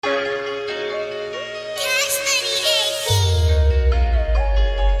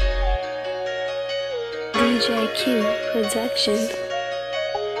DJ Q Production.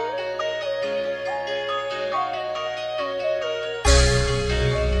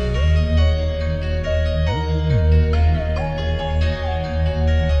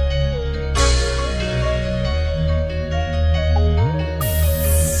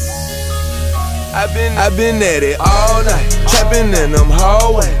 I've been at it all night, trapping in them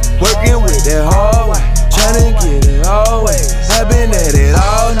hallways, working with that hard way, tryna get it always. I've been at it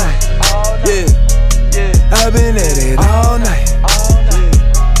all night, yeah. I've been at it all night,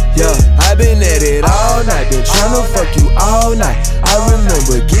 yeah. I've been at it all night, been tryna fuck you all night. I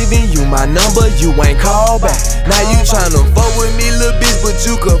remember giving you my number, you ain't called back. Now you tryna fuck with me, little bitch, but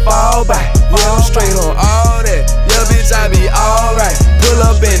you could fall back. Yeah, I'm straight on all that. Yeah, bitch, I be alright. Pull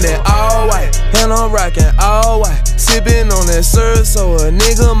up in that all white, and I'm rockin' all white. Sippin' on that syrup, so a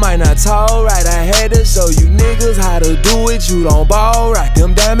nigga might not talk right. I had to show you niggas how to do it, you don't ball right.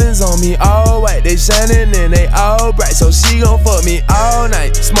 Them diamonds on me all white, they shining and they all bright. So she gon' fuck me all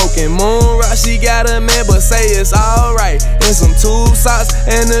night. Smoking moon rock, she got a man, but say it's alright. And some tube socks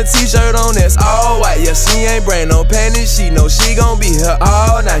and a t-shirt on that's all white. Yeah, she ain't bring no panties, she know she gon' be here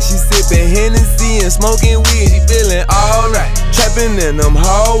all night. She sippin' Hennessy and smoking weed, she feelin' alright. Trappin' in them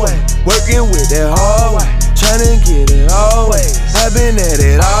hallways, working with that hard way, tryna get it always. I've been at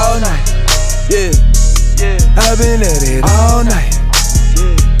it all night, yeah. I've been at it all night,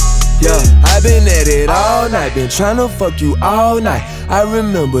 yeah. I've been at it all night, been tryna fuck you all night. I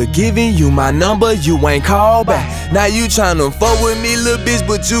remember giving you my number, you ain't called back. Now you tryna fuck with me, little bitch,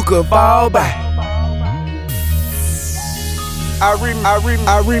 but you could fall back. I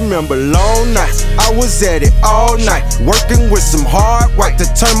remember long nights, I was at it all night, working with some hard work to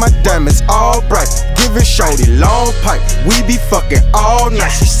turn my diamonds all bright. Giving shorty long pipe, we be fucking all night.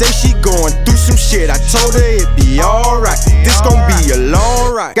 She say she going through some shit, I told her it be alright. This gon' be a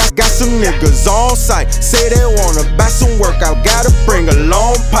long ride. Got some niggas on site, say they wanna buy some work, I gotta bring a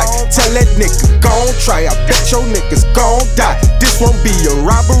long pipe. Tell that nigga gon' try, I bet your niggas gon' die. This won't be a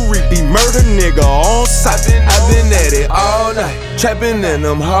robbery, be murder, nigga on site. I've been at it all night, trapping in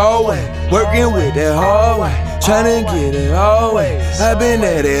them hallways, working with that hard way, tryna get it always. I've been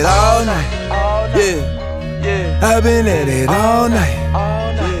at it all night, yeah. I've been at it all night,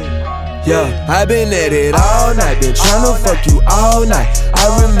 yeah. I've been at it all night, been tryna fuck you all night. I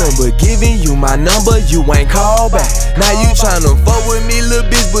remember giving you my number, you ain't called back. Now you tryna fuck with me, little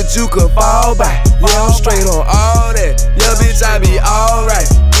bitch, but you could fall back. Yeah, I'm straight on all that. Yeah, bitch, I be alright.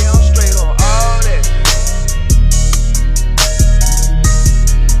 Yeah, I'm straight on all that.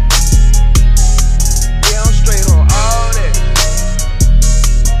 Yeah, I'm straight on all that.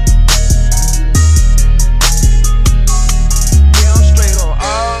 Yeah, I'm straight on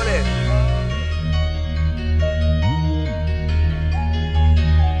all that.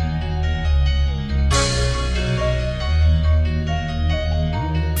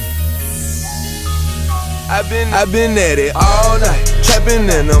 I've been at it all night, trapping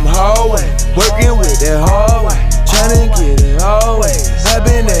in them hallways, working with that hard way, tryna get it always. I've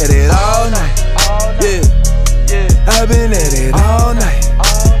been at it all night, yeah. I've been at it all night,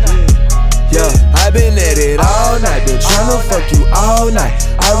 yeah. I've been at it all night, been tryna fuck you all night.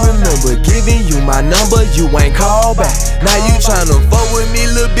 I remember giving you my number, you ain't called back. Now you tryna fuck with me,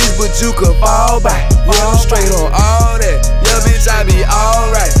 little bitch, but you could fall back. Yeah, I'm straight on all that. Yeah, bitch, I be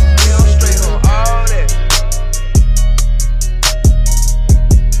alright.